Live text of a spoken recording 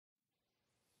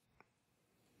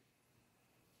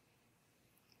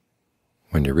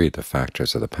When you read the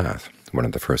factors of the path, one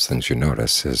of the first things you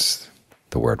notice is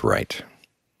the word right,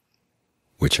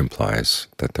 which implies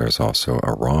that there's also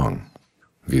a wrong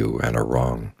view and a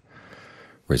wrong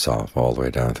resolve all the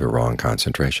way down through wrong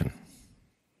concentration.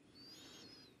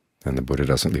 And the Buddha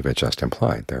doesn't leave it just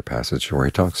implied. There are passages where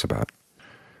he talks about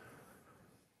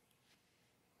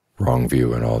wrong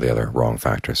view and all the other wrong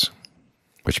factors,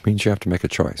 which means you have to make a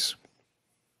choice.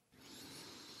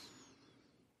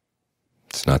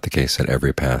 It's not the case that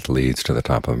every path leads to the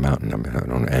top of a mountain. I mean, I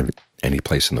don't know any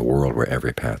place in the world where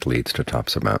every path leads to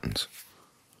tops of mountains.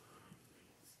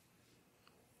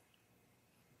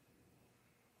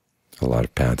 A lot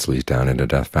of paths lead down into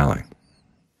Death Valley.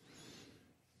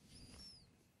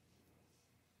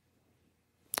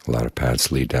 A lot of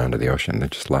paths lead down to the ocean. There are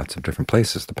just lots of different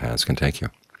places the paths can take you.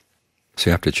 So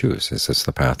you have to choose. Is this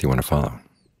the path you want to follow?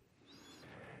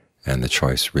 And the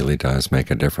choice really does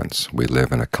make a difference. We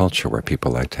live in a culture where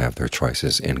people like to have their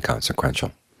choices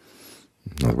inconsequential.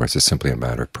 In other words, it's simply a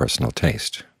matter of personal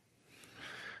taste.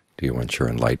 Do you want your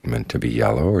enlightenment to be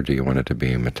yellow, or do you want it to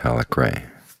be metallic gray?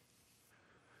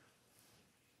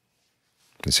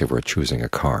 Let's say we're choosing a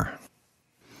car.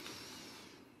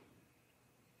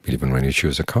 Even when you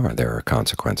choose a car, there are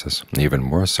consequences, even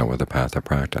more so with the path of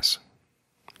practice.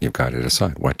 You've got to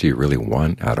decide, what do you really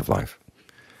want out of life?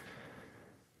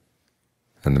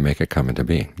 And to make it come into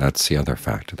being. That's the other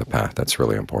fact of the path that's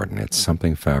really important. It's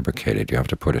something fabricated. You have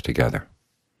to put it together.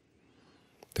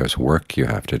 There's work you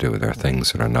have to do. There are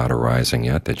things that are not arising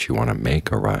yet that you want to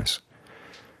make arise.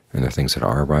 And there are things that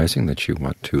are arising that you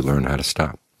want to learn how to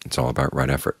stop. It's all about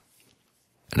right effort.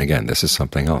 And again, this is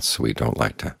something else we don't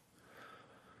like to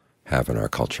have in our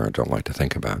culture and don't like to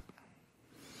think about.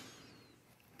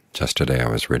 Just today I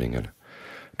was reading a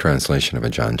translation of a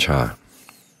Ajahn Chah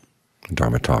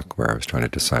Dharma talk where I was trying to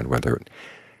decide whether it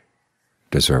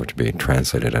deserved to be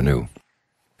translated anew.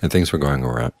 And things were going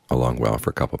along well for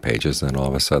a couple pages, then all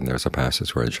of a sudden there's a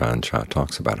passage where Ajahn Chah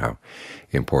talks about how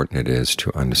important it is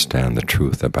to understand the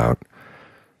truth about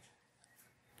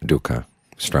dukkha,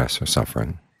 stress or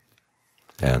suffering,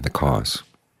 and the cause,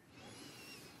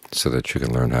 so that you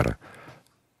can learn how to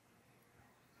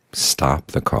stop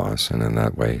the cause, and in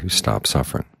that way you stop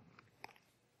suffering.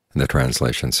 And the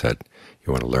translation said,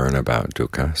 you want to learn about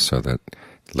dukkha so that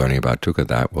learning about dukkha,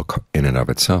 that will, in and of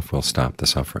itself, will stop the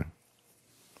suffering.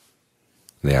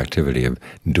 The activity of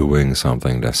doing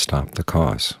something to stop the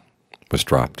cause was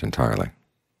dropped entirely.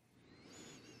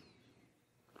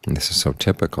 And this is so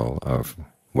typical of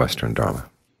Western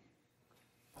Dharma.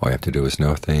 All you have to do is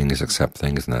know things, accept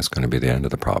things, and that's going to be the end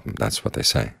of the problem. That's what they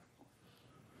say.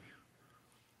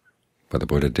 But the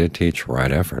Buddha did teach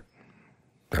right effort.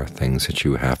 There are things that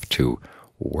you have to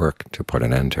work to put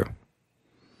an end to,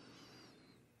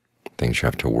 things you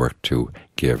have to work to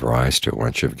give rise to.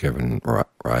 Once you've given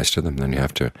rise to them, then you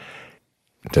have to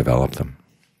develop them.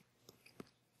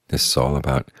 This is all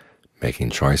about making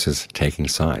choices, taking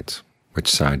sides. Which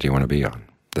side do you want to be on?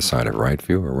 The side of right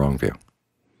view or wrong view?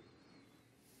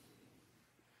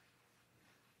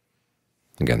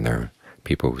 Again, there are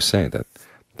people who say that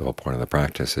the whole point of the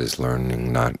practice is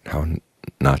learning how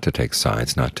not to take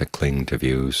sides, not to cling to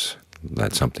views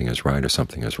that something is right or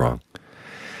something is wrong.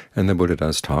 And the Buddha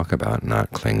does talk about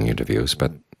not clinging to views,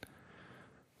 but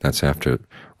that's after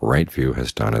right view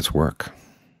has done its work.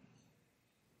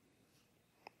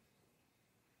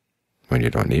 When you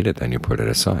don't need it, then you put it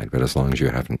aside. But as long as you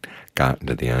haven't gotten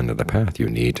to the end of the path, you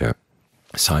need to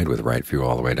side with right view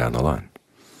all the way down the line.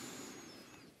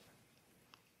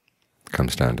 It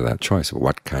comes down to that choice of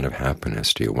what kind of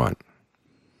happiness do you want.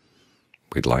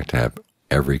 We'd like to have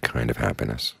every kind of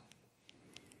happiness.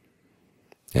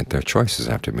 Yet their choices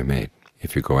have to be made.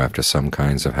 If you go after some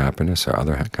kinds of happiness or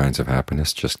other kinds of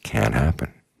happiness, just can't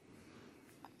happen.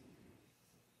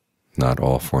 Not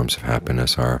all forms of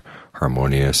happiness are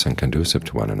harmonious and conducive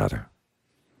to one another.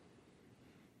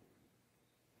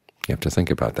 You have to think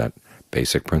about that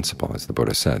basic principle, as the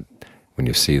Buddha said. When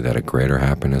you see that a greater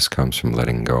happiness comes from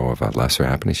letting go of a lesser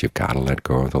happiness, you've got to let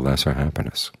go of the lesser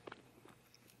happiness.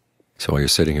 So while you're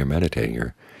sitting here meditating,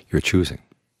 you're choosing.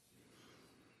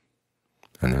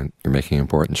 And then you're making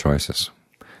important choices.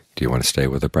 Do you want to stay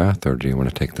with the breath, or do you want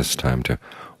to take this time to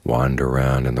wander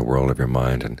around in the world of your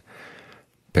mind and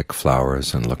pick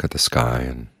flowers and look at the sky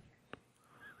and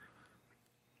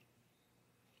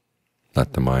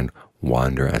let the mind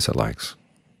wander as it likes?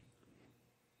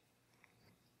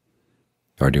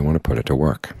 Or do you want to put it to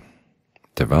work?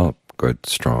 Develop good,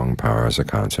 strong powers of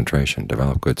concentration.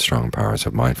 Develop good, strong powers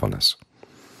of mindfulness.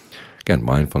 Again,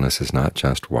 mindfulness is not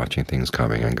just watching things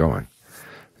coming and going.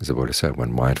 As the Buddha said,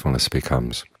 when mindfulness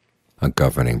becomes a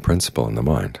governing principle in the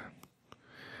mind,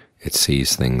 It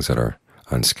sees things that are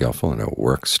unskillful, and it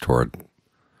works toward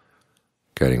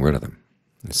getting rid of them.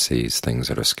 It sees things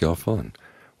that are skillful and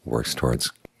works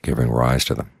towards giving rise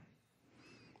to them.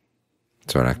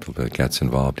 So it actively gets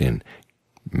involved in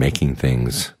making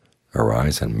things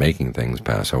arise and making things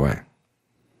pass away.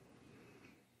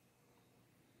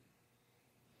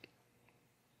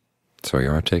 So you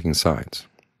are taking sides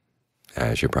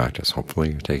as you practice.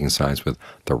 Hopefully you're taking sides with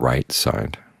the right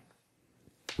side,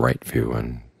 right view,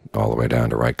 and all the way down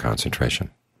to right concentration,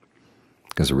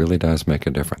 because it really does make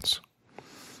a difference.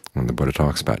 When the Buddha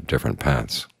talks about different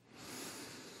paths,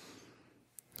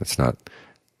 it's not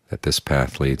that this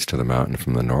path leads to the mountain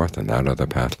from the north and that other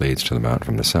path leads to the mountain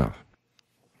from the south,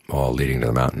 all leading to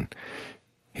the mountain.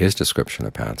 His description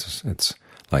of paths, it's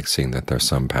like seeing that there are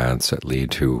some paths that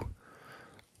lead to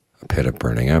a pit of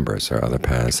burning embers. There are other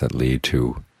paths that lead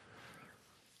to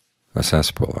a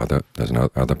cesspool. There's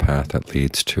another path that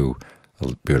leads to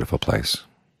a beautiful place.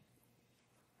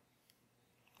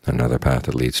 Another path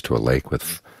that leads to a lake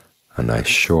with a nice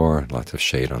shore, lots of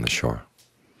shade on the shore.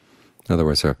 In other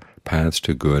words, there are paths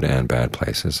to good and bad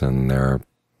places, and there are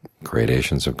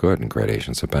gradations of good and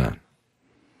gradations of bad.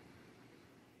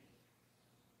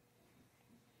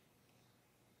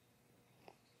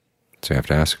 So you have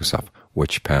to ask yourself,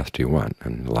 which path do you want?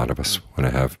 And a lot of us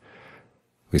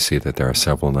we see that there are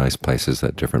several nice places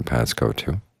that different paths go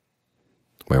to.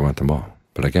 We want them all.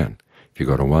 But again, if you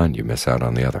go to one, you miss out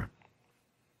on the other.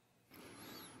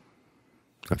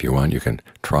 If you want, you can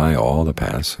try all the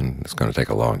paths, and it's going to take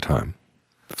a long time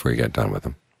before you get done with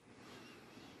them.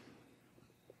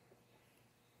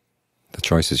 The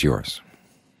choice is yours.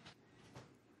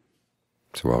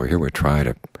 So while we're here, we try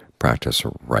to practice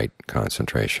right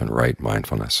concentration, right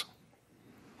mindfulness.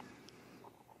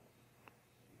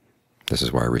 This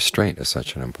is why restraint is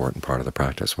such an important part of the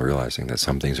practice. We're realizing that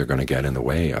some things are going to get in the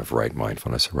way of right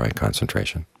mindfulness or right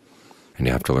concentration, and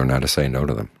you have to learn how to say no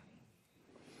to them.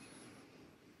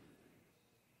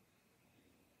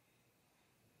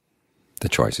 The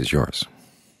choice is yours.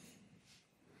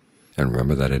 And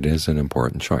remember that it is an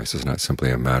important choice. It's not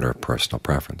simply a matter of personal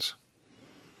preference,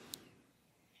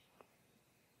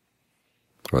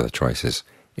 or the choice is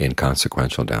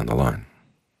inconsequential down the line.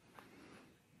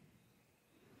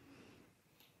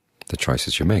 The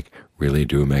choices you make really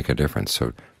do make a difference,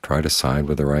 so try to side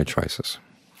with the right choices.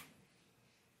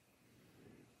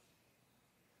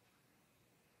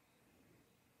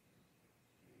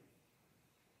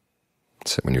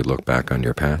 So when you look back on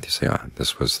your path, you say,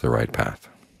 this was the right path.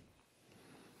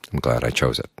 I'm glad I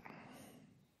chose it.